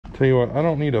Tell you what, I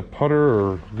don't need a putter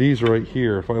or these right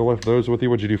here. If I left those with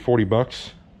you, would you do 40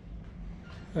 bucks?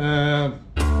 Good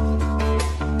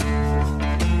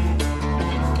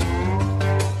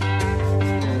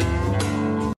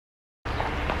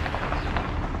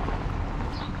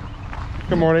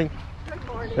morning. Good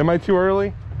morning. Am I too early?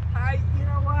 You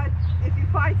know what? If you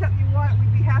find something you want,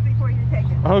 we'd be happy for you to take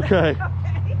it. Okay. Okay.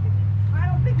 I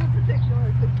don't think we're particular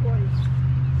at this point.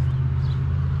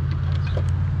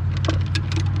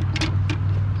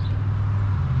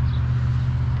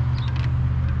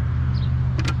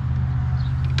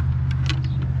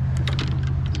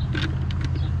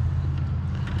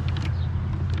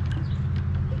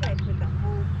 I think I put the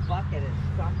whole bucket in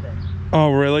something.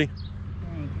 Oh, really?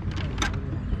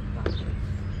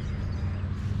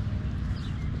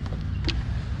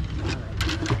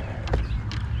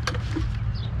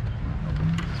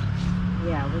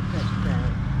 Yeah, what's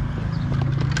that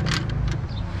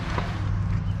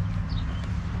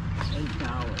 $8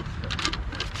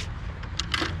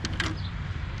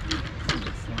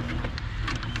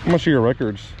 How much are your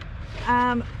records?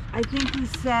 I think he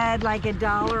said like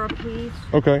 $1 a piece.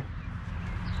 Okay.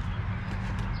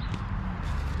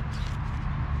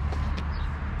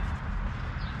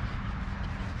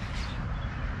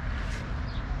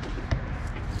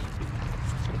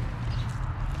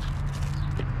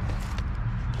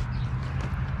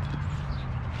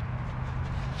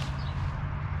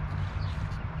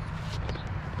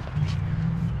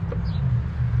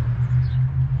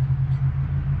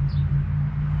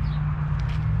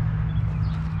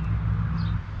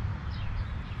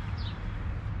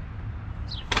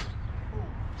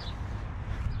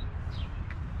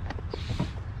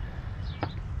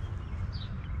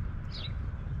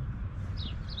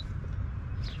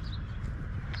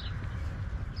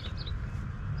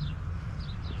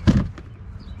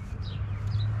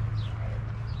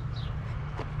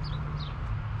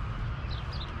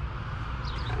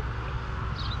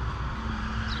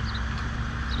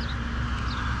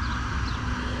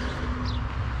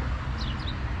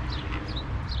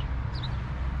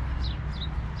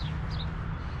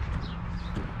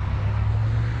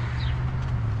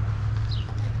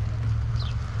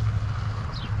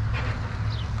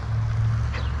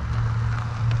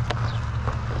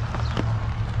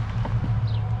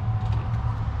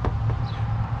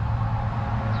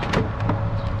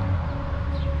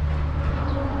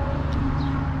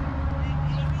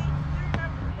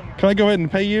 Can I go ahead and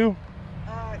pay you?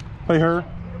 Pay her?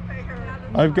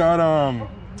 I've got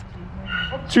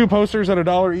 2 posters at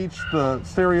 $1 each. The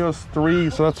stereo's 3,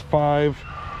 so that's 5,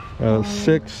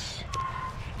 6,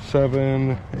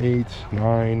 7, 8,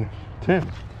 9,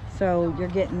 10. So you're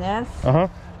getting this?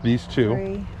 These 2.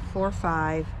 3, 4,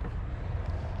 5,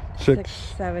 6,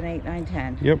 7, 8, 9,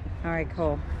 10. Yep. All right,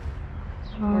 cool.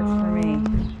 Works for me.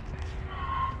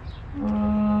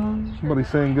 Somebody's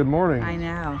saying good morning. I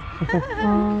know.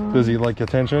 Does he like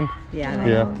attention? Yeah.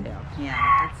 Yeah. Yeah,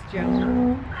 that's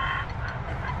Joker.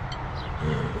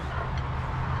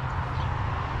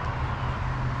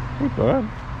 Hey, bud.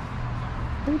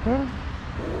 Hey, bud.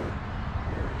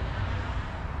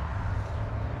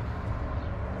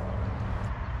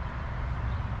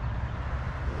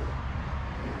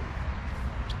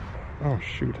 Oh,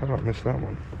 shoot. How did I miss that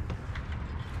one?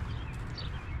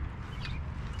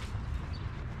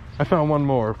 I found one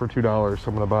more for $2. So I'm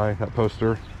going to buy that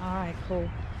poster. All right, cool.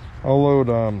 I'll load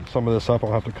some of this up.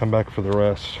 I'll have to come back for the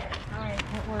rest. All right,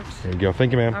 that works. There you go.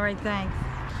 Thank you, ma'am. All right, thanks.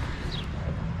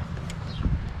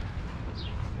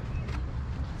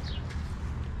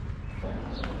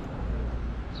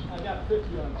 I got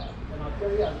 50 on that, and I'll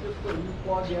tell you, I just put a new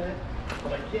plug in it,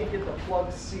 but I can't get the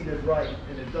plug seated right,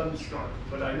 and it doesn't start.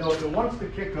 But I know it wants to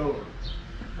kick over.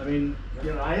 I mean,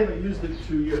 you know, I haven't used it in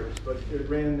 2 years, but it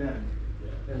ran then.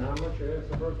 And how much is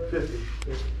the birthday? 50.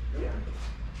 Yeah.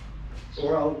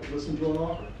 Or I'll listen to an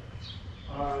offer.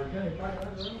 No,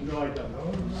 I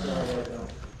don't. Sorry, I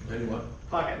don't. Maybe what?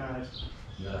 Pocket knives.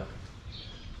 No.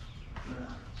 No.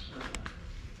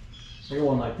 I got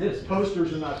one like this.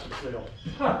 Posters are not for sale.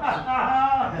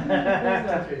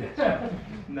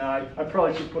 No, I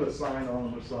probably should put a sign on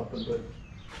them or something, but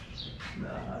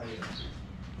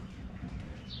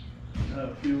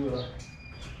if you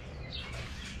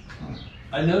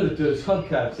I know that those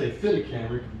hubcaps, they fit a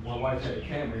Camry. My wife had a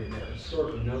Camry and it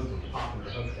sort of knows the popping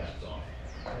their hubcaps off.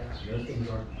 Those things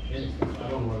aren't instant. I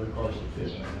don't know whether cars will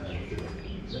fit.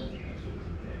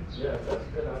 yeah, that's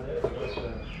a good idea. That's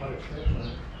quite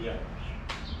expensive. Yeah.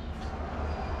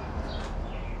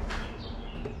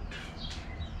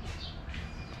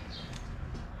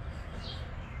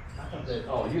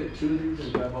 Oh, you had 2 of these and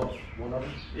you got one of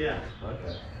them? Yeah.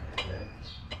 Okay.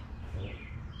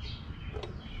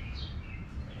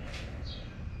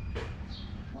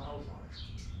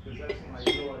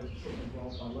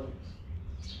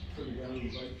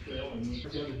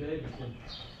 The other day,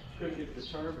 couldn't get the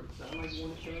turn, but it sounded like you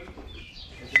wanted to turn.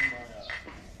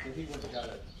 And then he went and got a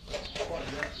quad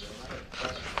yesterday.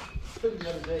 And I took him the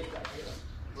other day, got hit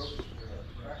a broken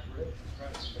cracked rib,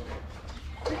 cracked skull.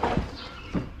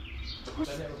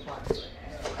 I never find it.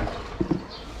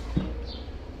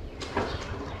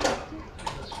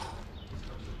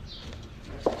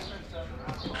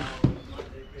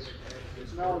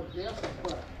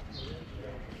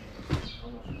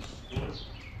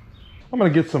 I'm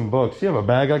gonna get some books. You have a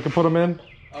bag I can put them in?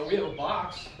 We have a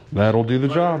box. That'll do the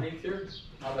job. Here.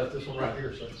 How about this one right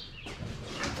here, sir?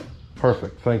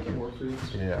 Perfect. Thank you.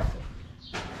 Yeah.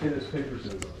 Hey, this paper's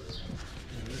over there.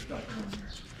 There's nothing on there.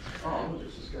 Oh,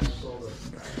 this guy sold it.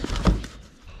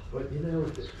 But you know,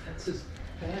 that's his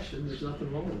passion. There's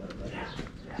nothing wrong with that, right?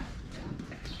 Yeah.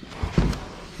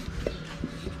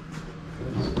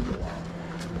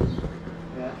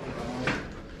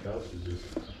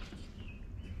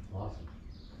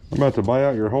 I'm about to buy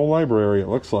out your whole library, it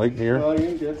looks like, here.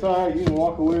 That's all right. You can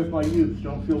walk away with my use.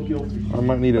 Don't feel guilty. I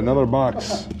might need another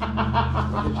box.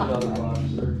 I'll get you another box,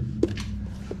 sir.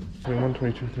 21,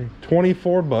 22, 3.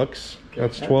 24 bucks.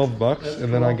 That's 12 bucks.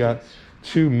 And then I got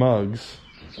 2 mugs.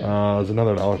 There's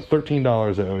another $1.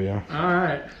 $13 I owe you. All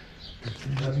right.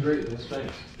 That's great.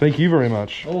 Thanks. Thank you very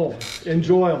much. Oh,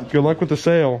 enjoy them. Good luck with the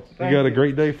sale. You got a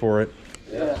great day for it.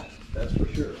 Yeah, that's for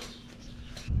sure.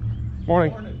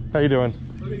 Morning. How you doing?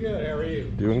 Pretty good. How are you?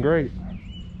 Doing great.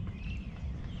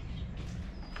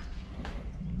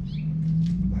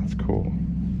 That's cool.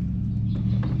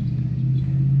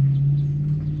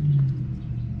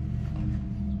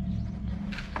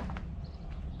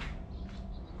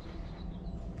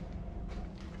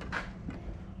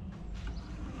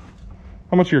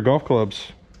 How much are your golf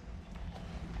clubs?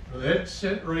 That's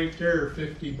set right there,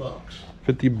 50 bucks.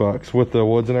 50 bucks with the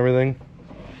woods and everything?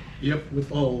 Yep,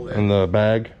 with all that. And the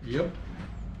bag? Yep.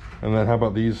 And then how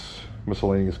about these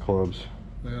miscellaneous clubs?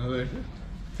 Well,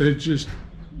 they're just,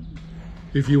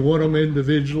 if you want them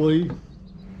individually.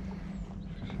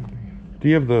 Do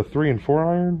you have the 3 and 4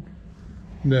 iron?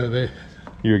 No,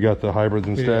 You got the hybrids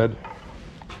instead? Yeah.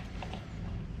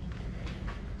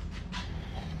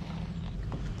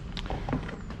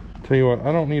 Tell you what,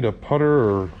 I don't need a putter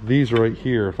or these right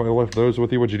here. If I left those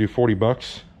with you, would you do 40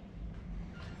 bucks?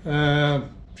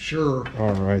 Sure.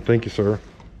 All right, thank you, sir.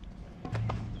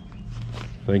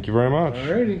 Thank you very much.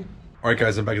 Alrighty. All right,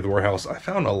 guys, I'm back at the warehouse. I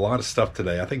found a lot of stuff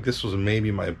today. I think this was maybe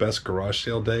my best garage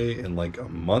sale day in like a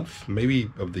month, maybe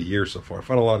of the year so far. I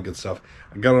found a lot of good stuff.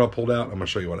 I got it all pulled out. I'm gonna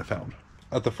show you what I found.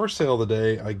 At the first sale of the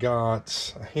day, I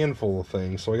got a handful of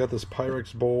things. So I got this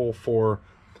Pyrex bowl for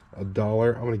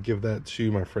 $1. I'm gonna give that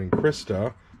to my friend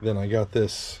Krista. Then I got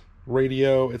this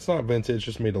radio. It's not vintage,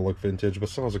 just made to look vintage, but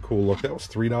still has a cool look. That was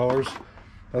 $3.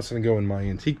 That's gonna go in my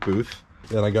antique booth.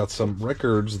 Then I got some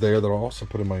records there that I'll also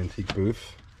put in my antique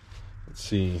booth. Let's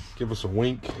see, Give Us a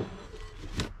Wink,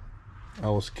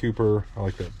 Alice Cooper. I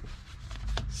like that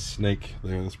snake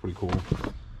there, that's pretty cool.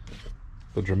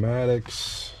 The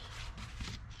Dramatics.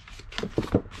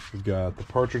 We've got the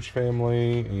Partridge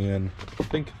Family, and I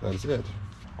think that's it.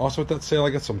 Also at that sale, I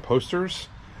got some posters.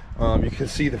 You can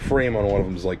see the frame on one of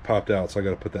them is like popped out, so I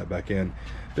got to put that back in.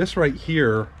 This right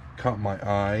here caught my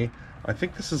eye. I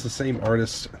think this is the same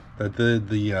artist that did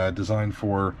the design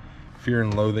for Fear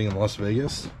and Loathing in Las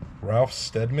Vegas. Ralph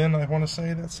Steadman, I want to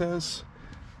say that says.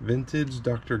 Vintage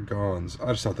Dr. Gons.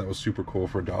 I just thought that was super cool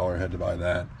for $1. I had to buy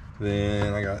that.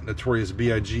 Then I got Notorious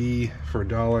B.I.G. for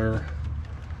 $1.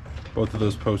 Both of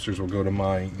those posters will go to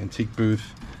my antique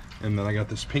booth. And then I got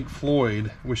this Pink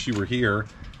Floyd, Wish You Were Here.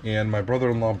 And my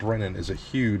brother-in-law Brennan is a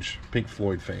huge Pink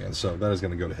Floyd fan, so that is going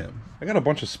to go to him. I got a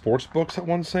bunch of sports books at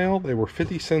one sale. They were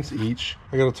 50 cents each.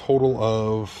 I got a total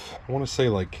of, I want to say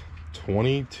like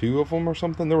 22 of them or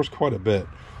something. There was quite a bit.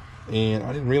 And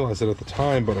I didn't realize it at the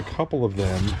time, but a couple of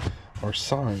them are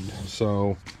signed.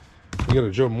 So we got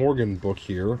a Joe Morgan book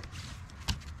here,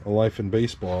 A Life in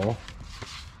Baseball.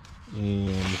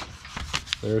 And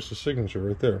there's the signature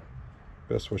right there.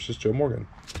 Best wishes, Joe Morgan.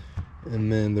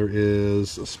 And then there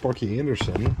is a Sparky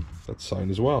Anderson that's signed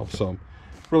as well. So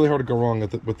really hard to go wrong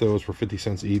with those for 50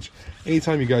 cents each.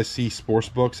 Anytime you guys see sports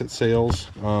books at sales,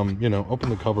 you know,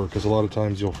 open the cover, because a lot of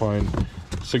times you'll find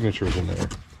signatures in there.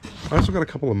 I also got a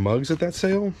couple of mugs at that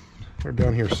sale. They're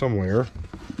down here somewhere.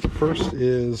 First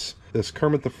is this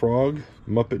Kermit the Frog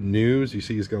Muppet News. You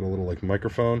see he's got a little like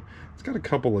microphone. It's got a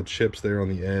couple of chips there on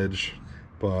the edge,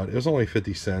 but it was only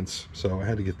 50 cents, so I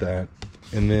had to get that.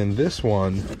 And then this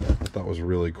one I thought was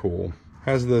really cool.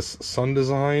 Has this sun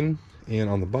design, and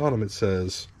on the bottom it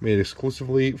says, made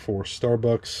exclusively for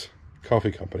Starbucks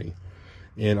Coffee Company.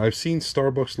 And I've seen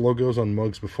Starbucks logos on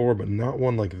mugs before, but not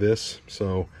one like this.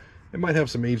 So it might have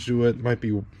some age to it. Might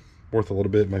be worth a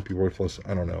little bit, might be worthless.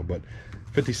 I don't know, but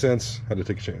 50 cents, had to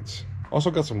take a chance.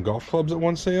 Also got some golf clubs at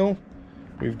one sale.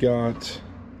 We've got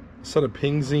a set of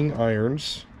Ping Zing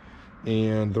irons,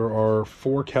 and there are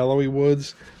 4 Callaway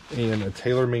woods and a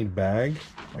tailor-made bag.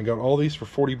 I got all these for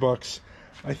 40 bucks.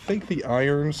 I think the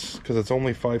irons, because it's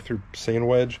only 5 through sand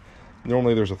wedge,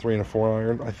 normally there's a 3 and a 4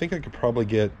 iron. I think I could probably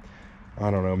get, I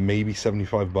don't know, maybe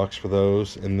 75 bucks for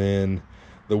those. And then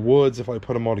the woods, if I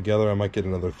put them all together, I might get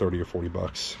another 30 or 40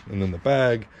 bucks. And then the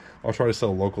bag, I'll try to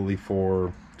sell locally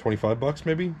for 25 bucks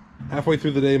maybe. Halfway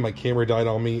through the day, my camera died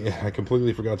on me, and I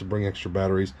completely forgot to bring extra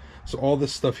batteries. So all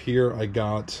this stuff here I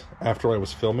got after I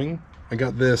was filming. I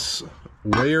got this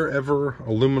Wherever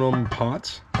aluminum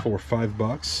pot for 5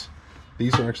 bucks.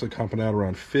 These are actually comping out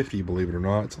around 50, believe it or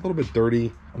not. It's a little bit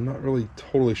dirty. I'm not really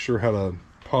totally sure how to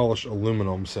polish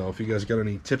aluminum, so if you guys got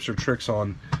any tips or tricks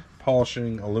on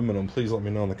polishing aluminum, please let me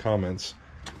know in the comments.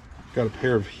 Got a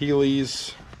pair of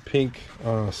Heelys, pink,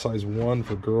 size 1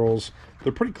 for girls.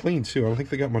 They're pretty clean too. I don't think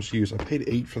they got much use. I paid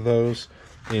 8 for those,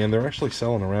 and they're actually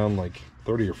selling around like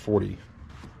 30 or 40.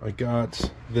 I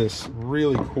got this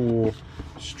really cool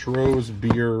Stroh's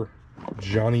Beer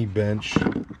Johnny Bench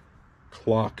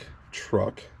clock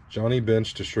truck. Johnny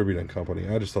Bench Distributing Company.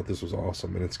 I just thought this was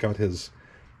awesome, and it's got his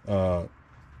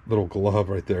little glove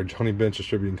right there. Johnny Bench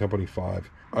Distributing Company 5.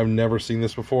 I've never seen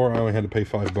this before. I only had to pay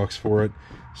 5 bucks for it,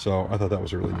 so I thought that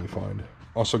was a really neat find.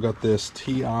 Also got this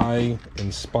TI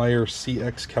Inspire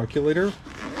CX calculator.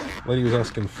 Lady was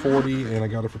asking 40, and I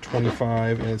got it for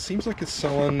 25, and it seems like it's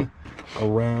selling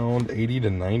around 80 to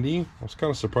 90. I was kind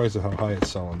of surprised at how high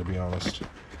it's selling, to be honest.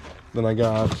 Then I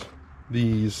got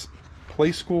these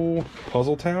Play School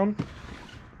Puzzle Town.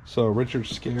 So Richard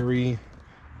Scarry,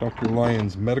 Dr.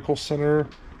 Lyon's Medical Center,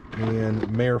 and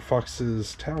Mayor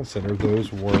Fox's Town Center.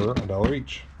 Those were $1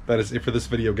 each. That is it for this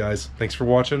video, guys. Thanks for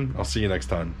watching. I'll see you next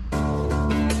time.